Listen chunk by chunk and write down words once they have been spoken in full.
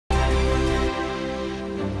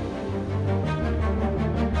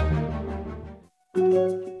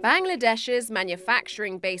Bangladesh's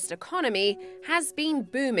manufacturing-based economy has been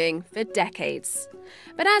booming for decades.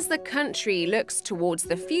 But as the country looks towards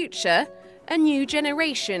the future, a new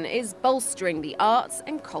generation is bolstering the arts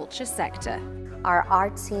and culture sector. Our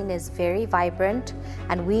art scene is very vibrant,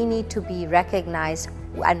 and we need to be recognized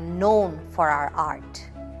and known for our art.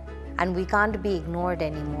 And we can't be ignored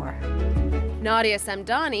anymore. Nadia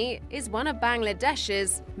Samdani is one of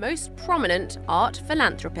Bangladesh's most prominent art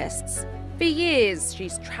philanthropists. For years,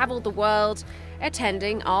 she's traveled the world,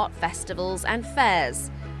 attending art festivals and fairs.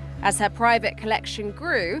 As her private collection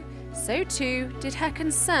grew, so too did her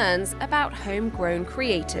concerns about homegrown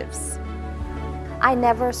creatives. I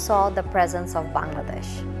never saw the presence of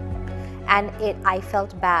Bangladesh. And I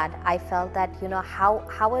felt bad. I felt that,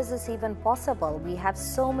 how is this even possible? We have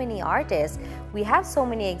so many artists, we have so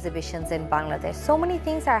many exhibitions in Bangladesh, so many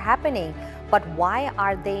things are happening, but why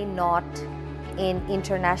are they not in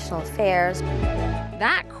international fairs?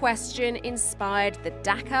 That question inspired the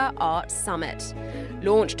Dhaka Art Summit.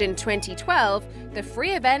 Launched in 2012, the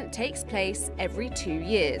free event takes place every 2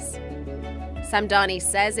 years. Samdani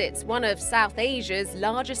says it's one of South Asia's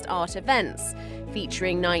largest art events,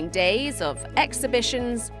 featuring 9 days of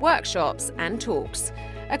exhibitions, workshops and talks.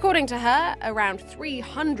 According to her, around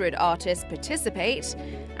 300 artists participate,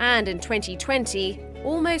 and in 2020,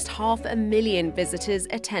 almost 500,000 visitors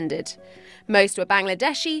attended. Most were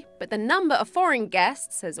Bangladeshi, but the number of foreign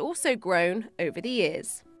guests has also grown over the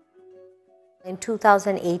years. In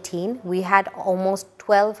 2018, we had almost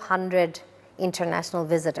 1,200 international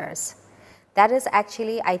visitors. That is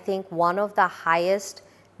actually, I think, one of the highest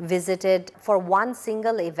visited for one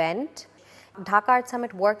single event. Dhaka Art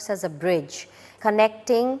Summit works as a bridge,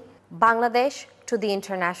 connecting Bangladesh to the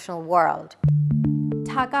international world.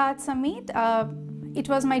 Dhaka Art Summit, it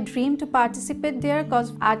was my dream to participate there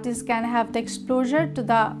because artists can have the exposure to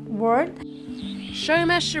the world.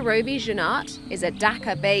 Soma Jannat is a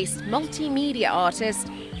Dhaka-based multimedia artist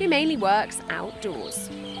who mainly works outdoors.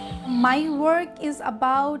 My work is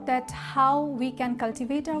about how we can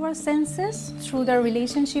cultivate our senses through the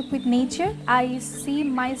relationship with nature. I see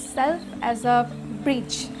myself as a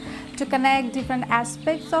bridge to connect different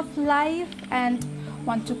aspects of life and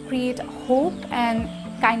want to create hope and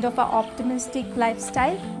kind of an optimistic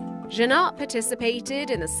lifestyle. Jannat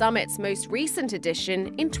participated in the summit's most recent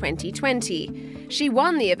edition in 2020. She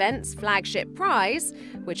won the event's flagship prize,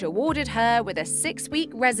 which awarded her with a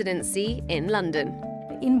 6-week residency in London.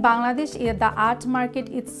 In Bangladesh, the art market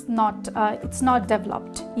it's not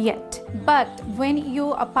developed yet. But when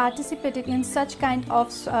you participated in such kind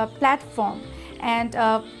of platform, and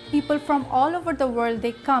people from all over the world,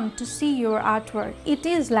 they come to see your artwork, it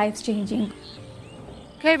is life-changing.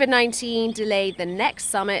 COVID-19 delayed the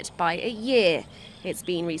next summit by a year. It's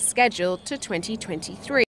been rescheduled to 2023.